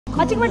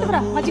మజ్జిగ పట్టుకురా,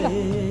 మజ్జిగ.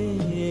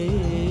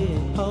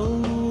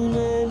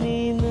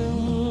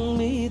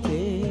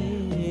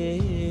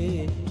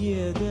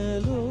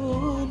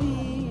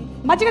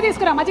 మజ్జిగ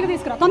తీసుకురా, మజ్జిగ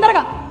తీసుకురా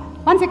తొందరగా.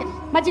 1 సెకండ్.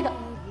 మజ్జిగ.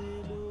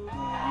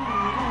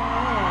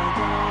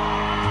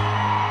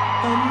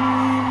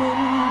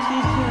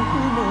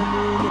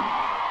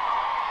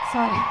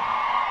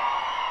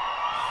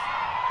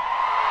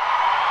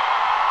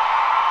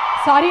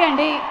 సారీ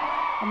అండి,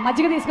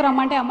 మజ్జిగ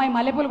తీసుకురమ్మంటే అమ్మాయి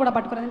మల్లెపూలు కూడా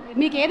పట్టుకురా.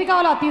 మీకు ఏది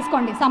కావాలో అది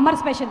తీసుకోండి, సమ్మర్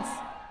స్పెషల్స్.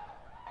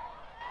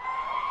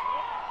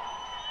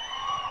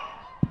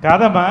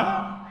 కాదమ్మా,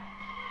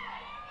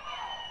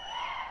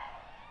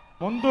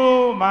 ముందు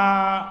మా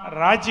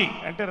రాజీ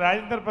అంటే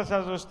రాజేంద్ర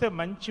ప్రసాద్ వస్తే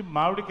మంచి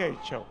మామిడికాయ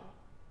ఇచ్చావు.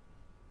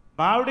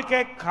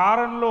 మామిడికాయ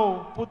కారంలో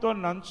ఉప్పుతో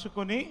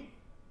నంచుకుని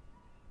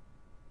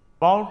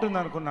బాగుంటుంది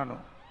అనుకున్నాను.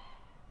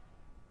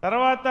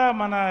 తర్వాత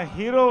మన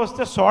హీరో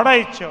వస్తే సోడా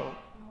ఇచ్చావు.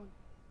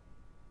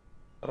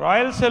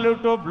 రాయల్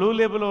సెల్యూటో బ్లూ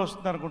లేబుల్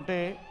వస్తుంది అనుకుంటే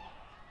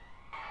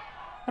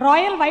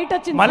రాయల్ వైట్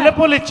వచ్చింది.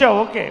 మల్లెపూలు ఇచ్చావు,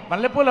 ఓకే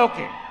మల్లెపూలు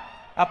ఓకే.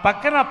 ఆ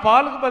పక్కన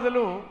పాలకు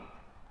బదులు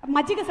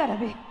మజ్జిగ సార్.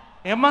 అది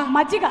ఏమ్మా?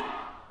 మజ్జిగ.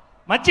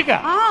 మజ్జిగ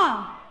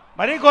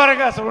మరీ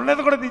ఘోరగా అసలు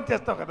ఉన్నది కూడా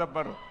దించేస్తావు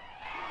కదమ్మా.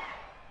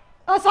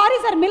 Sorry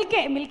sir,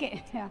 మిల్కే. మిల్కే.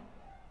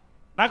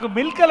 నాకు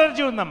మిల్క్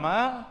అలర్జీ ఉందమ్మా.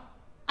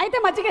 అయితే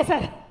మజ్జిగే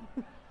సార్.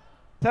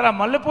 సరే, ఆ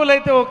మల్లెపూలు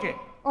అయితే ఓకే.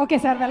 Okay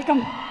sir,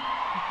 welcome.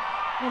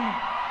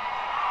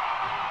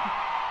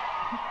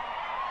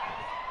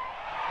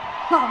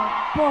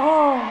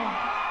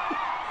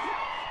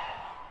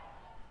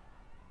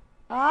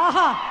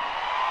 ఆహా,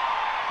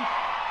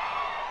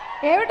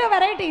 ఏమిటో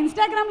వెరైటీ.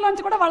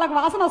 ఇన్స్టాగ్రామ్లోంచి కూడా వాళ్ళకి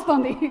వాసన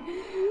వస్తుంది.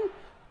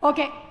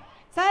 ఓకే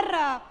సార్,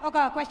 ఒక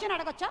క్వశ్చన్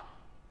అడగొచ్చా?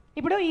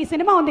 ఇప్పుడు ఈ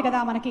సినిమా ఉంది కదా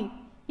మనకి,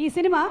 ఈ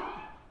సినిమా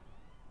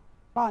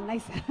బాగుంది,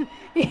 నైస్.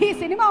 ఈ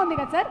సినిమా ఉంది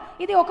కదా సార్,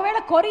 ఇది ఒకవేళ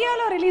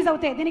కొరియాలో రిలీజ్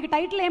అవుతే దీనికి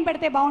టైటిల్ ఏం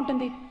పెడితే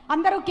బాగుంటుంది?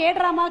 అందరూ కే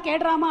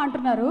డ్రామా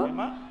అంటున్నారు.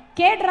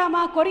 K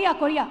drama, Korea.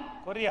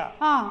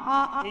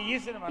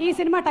 ఈ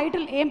సినిమా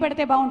టైటిల్ ఏం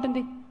పెడితే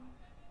బాగుంటుంది?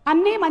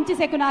 అన్నీ మంచి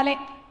శకునాలే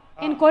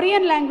ఇన్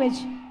కొరియన్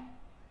లాంగ్వేజ్.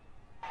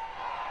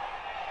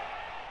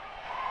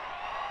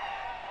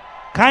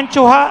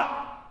 కాంచుహా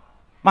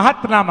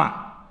మహత్నామా.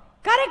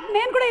 కరెక్ట్,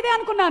 నేను కూడా ఇదే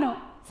అనుకున్నాను.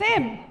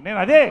 సేమ్, నేను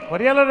అదే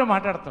కొరియాలోనే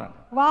మాట్లాడుతున్నాను.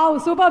 Wow,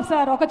 super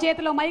sir. ఒక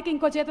చేతిలో మైక్,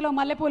 ఇంకో చేతిలో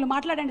మల్లెపూలు.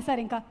 మాట్లాడండి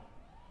సార్. ఇంకా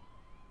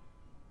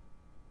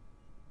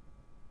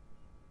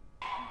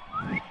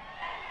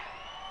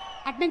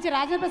అట్నుంచి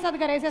రాజేంద్ర ప్రసాద్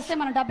గారు వేసేస్తే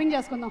మనం డబ్బింగ్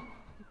చేసుకుందాం.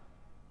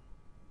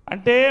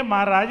 అంటే మా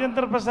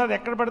రాజేంద్ర ప్రసాద్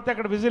ఎక్కడ పడితే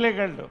అక్కడ విజిల్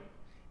వేయగలడు.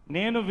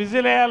 నేను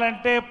విజిల్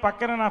వేయాలంటే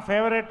పక్కన నా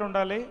ఫేవరెట్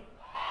ఉండాలి,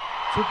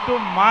 చుట్టూ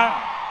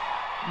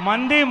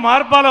మంది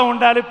మార్పాలో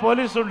ఉండాలి,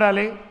 పోలీసు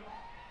ఉండాలి,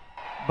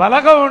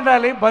 బలగా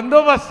ఉండాలి,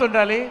 బందోబస్తు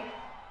ఉండాలి.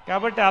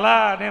 కాబట్టి అలా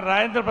నేను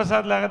రాజేంద్ర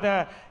ప్రసాద్ లాగా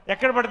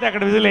ఎక్కడ పడితే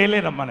అక్కడ విజిల్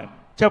వేయలేనమ్మా. నేను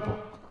చెప్పు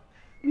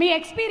మీ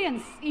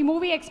ఎక్స్పీరియన్స్, ఈ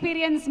movie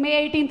experience. May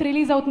 18th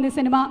release అవుతుంది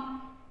సినిమా.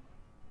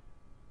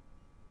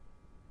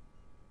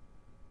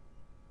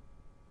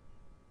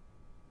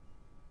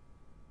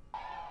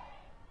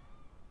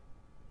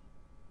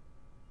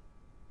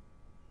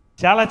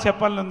 చాలా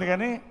చెప్పాలని ఉంది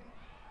కానీ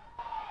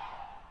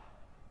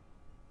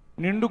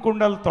నిండు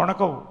కుండలు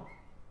తొణకవు.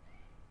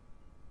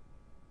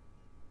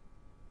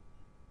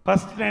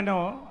 ఫస్ట్ నేను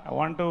ఐ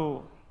వాంట్ టు,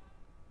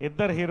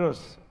 ఇద్దరు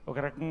హీరోస్ ఒక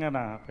రకంగా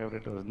నా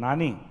ఫేవరెట్.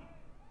 నాని.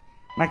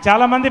 నాకు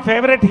చాలామంది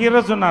ఫేవరెట్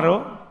హీరోస్ ఉన్నారు.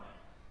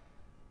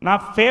 నా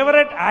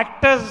ఫేవరెట్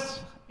యాక్టర్స్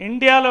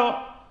ఇండియాలో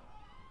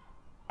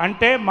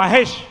అంటే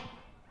మహేష్,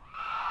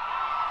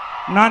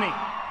 నాని.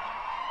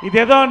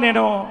 ఇదేదో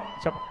నేను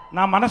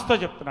నా మనసుతో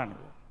చెప్తున్నాను.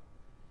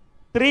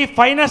 3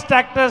 ఫైనెస్ట్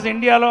యాక్టర్స్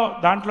ఇండియాలో,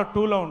 దాంట్లో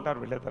 2లో ఉంటారు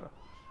వీళ్ళిద్దరు.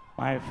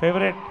 My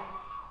favourite.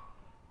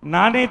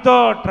 నానితో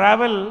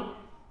ట్రావెల్.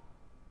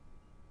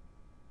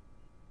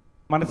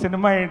 మన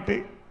సినిమా ఏంటి?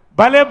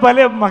 భలే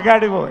భలే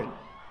మగాడి పోయి.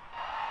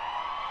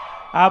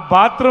 ఆ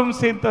బాత్రూమ్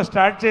సీన్తో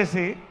స్టార్ట్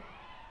చేసి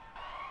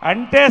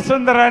అంటే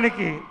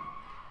సుందరానికి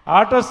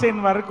ఆటో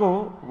సీన్ వరకు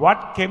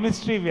what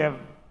chemistry we have.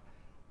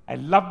 I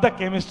love the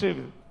chemistry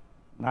with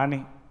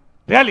Nani.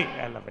 Really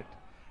I love it.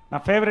 నా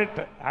favourite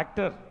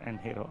actor and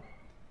hero.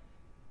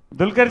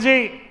 దుల్కర్జీ,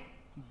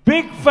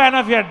 big fan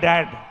of your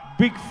dad,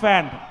 big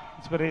fan,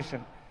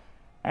 inspiration.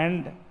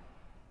 And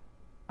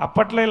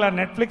అప్పట్లో ఇలా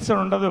నెట్ఫ్లిక్స్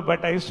ఉండదు,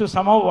 but I use to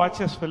somehow watch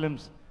his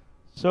films.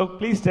 So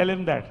please tell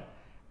him that.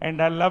 And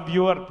I love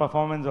your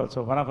performance also.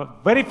 One of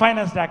very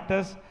finest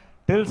actors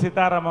till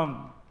Sitaramam.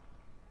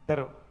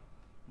 ఇద్దరు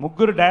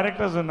 3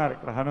 directors ఉన్నారు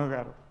ఇక్కడ. హను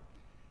గారు,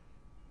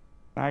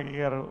 నాగి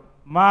గారు,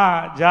 మా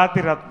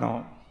జాతిరత్నం.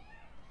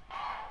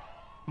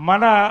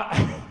 మన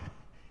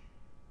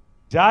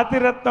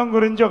జాతిరత్నం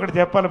గురించి ఒకటి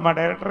చెప్పాలి. మా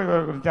డైరెక్టర్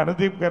గారి గురించి,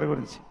 అనుదీప్ గారి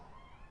గురించి.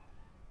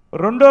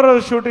 2వ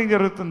రోజు షూటింగ్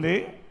జరుగుతుంది.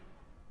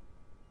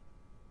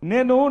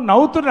 నేను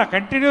నవ్వుతున్నా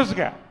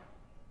కంటిన్యూస్గా.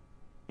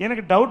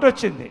 ఈయనకి డౌట్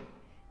వచ్చింది,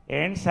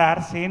 ఏంటి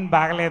సార్ సీన్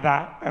బాగలేదా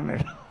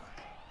అన్నాడు.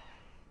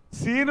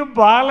 సీన్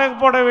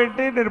బాగలేకపోవడం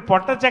ఏంటి, నేను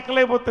పొట్ట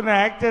చెక్కలేకపోతున్నా,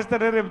 యాక్ట్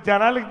చేస్తానే, రేపు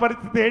జనాలకి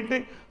పరిస్థితి ఏంటి,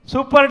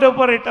 సూపర్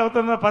డూపర్ హిట్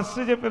అవుతుందో ఫస్ట్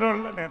చెప్పిన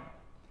వాళ్ళు నేను.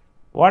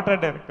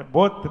 Water director,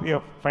 both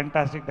 3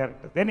 fantastic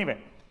directors. Anyway,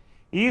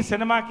 ఈ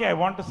సినిమాకి I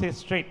want to say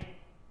straight,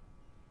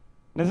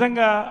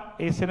 నిజంగా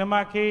ఈ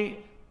సినిమాకి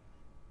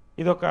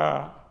ఇదొక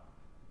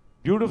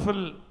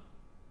బ్యూటిఫుల్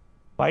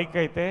బైక్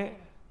అయితే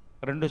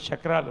 2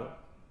 చక్రాలు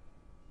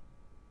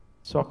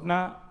స్వప్న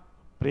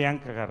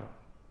ప్రియాంక గారు,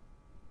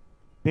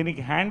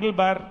 దీనికి హ్యాండిల్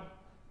బార్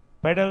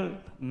పెడల్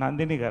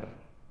నందిని గారు.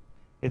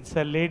 It's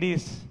a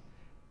ladies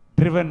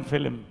driven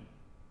film.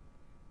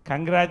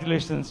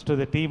 Congratulations to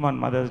the team on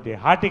mothers day.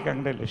 Hearty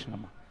congratulation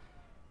అమ్మా.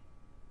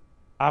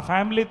 ఆ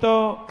ఫ్యామిలీతో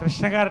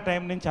కృష్ణ గారి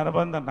టైం నుంచి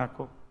అనుబంధం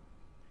నాకు.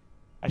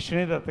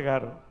 అశ్విని దత్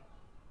గారు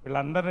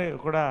వీళ్ళందరూ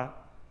కూడా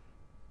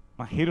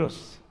మా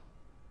హీరోస్.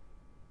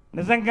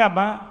 నిజంగా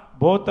అమ్మా,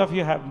 both of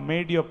you have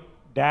made your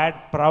dad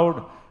proud.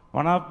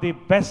 One of the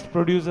best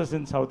producers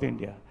in south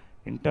India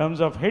in terms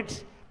of hits,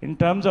 in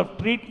terms of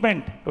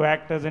treatment to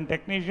actors and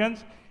technicians,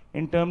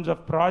 in terms of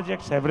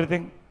projects,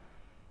 everything.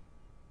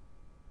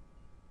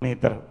 మీ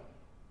ఇద్దరు.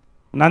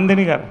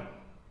 నందిని గారు,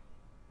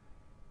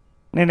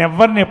 నేను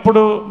ఎవరిని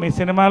ఎప్పుడు మీ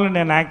సినిమాలో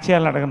నేను act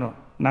చేయాలని అడగను.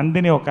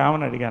 నందిని ఒక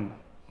ఆమెను అడిగాను.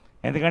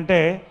 ఎందుకంటే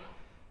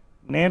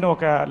నేను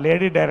ఒక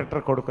లేడీ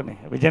డైరెక్టర్ కొడుకుని,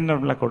 విజయ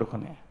నిర్మల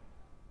కొడుకుని.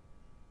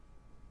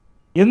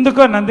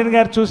 ఎందుకో నందిని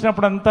గారు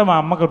చూసినప్పుడు అంతా మా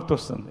అమ్మ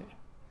గుర్తొస్తుంది.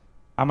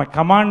 ఆమె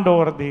కమాండ్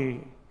ఓవర్ ది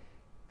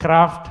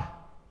క్రాఫ్ట్,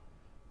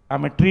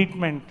 ఆమె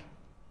ట్రీట్మెంట్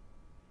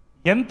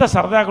ఎంత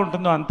సరదాగా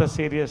ఉంటుందో అంత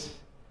serious.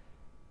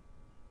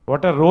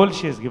 What a role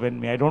she has given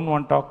me. I don't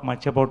want talk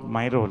much about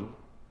my role.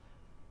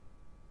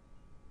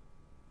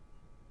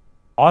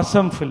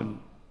 Awesome film.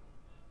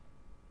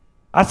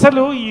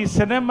 అసలు ఈ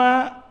సినిమా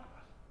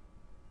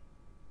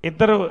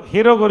ఇద్దరు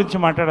హీరో గురించి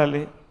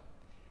మాట్లాడాలి.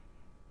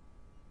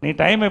 నీ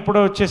టైం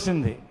ఎప్పుడో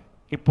వచ్చేసింది.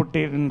 ఇప్పుడు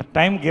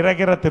టైం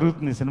గిరగిరా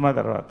తిరుగుతుంది సినిమా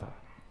తర్వాత.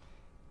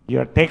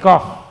 Your take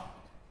off.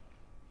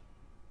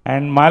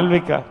 And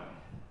Malvika,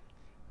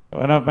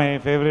 one of my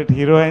favorite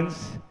heroines,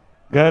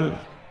 girl.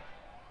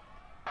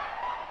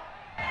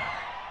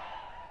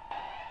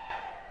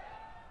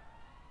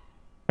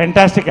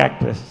 Fantastic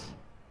actress.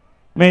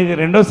 మీది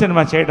 2వ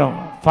సినిమా చేయడం.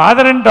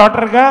 ఫాదర్ అండ్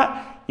డాటర్గా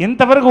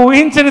ఇంతవరకు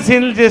ఊహించని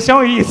సీన్లు చేసాం,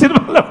 ఈ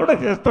సినిమాలో కూడా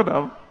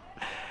చేస్తున్నాం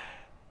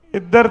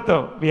ఇద్దరితో.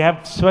 We have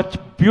such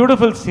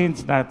beautiful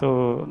scenes. నాతో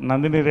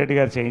నందిని రెడ్డి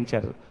గారు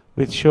చేయించారు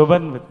విత్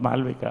శోభన్, విత్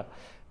మాల్విక.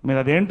 మీరు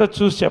అదేంటో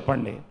చూసి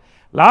చెప్పండి.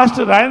 లాస్ట్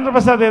రాజేంద్ర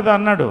ప్రసాద్ ఏదో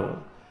అన్నాడు,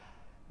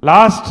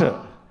 లాస్ట్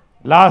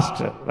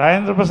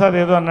రాజేంద్ర ప్రసాద్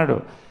ఏదో అన్నాడు,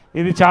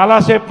 ఇది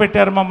చాలాసేపు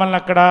పెట్టారు మమ్మల్ని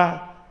అక్కడ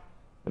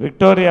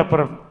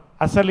విక్టోరియాపురం.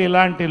 అసలు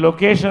ఇలాంటి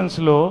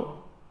లొకేషన్స్లో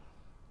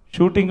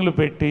షూటింగ్లు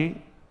పెట్టి,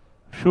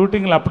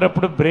 షూటింగ్లు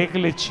అప్పుడప్పుడు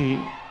బ్రేకులు ఇచ్చి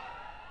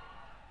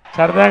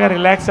సరదాగా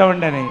రిలాక్స్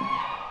అవ్వండి అని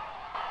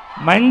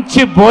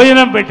మంచి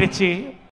భోజనం పెట్టించి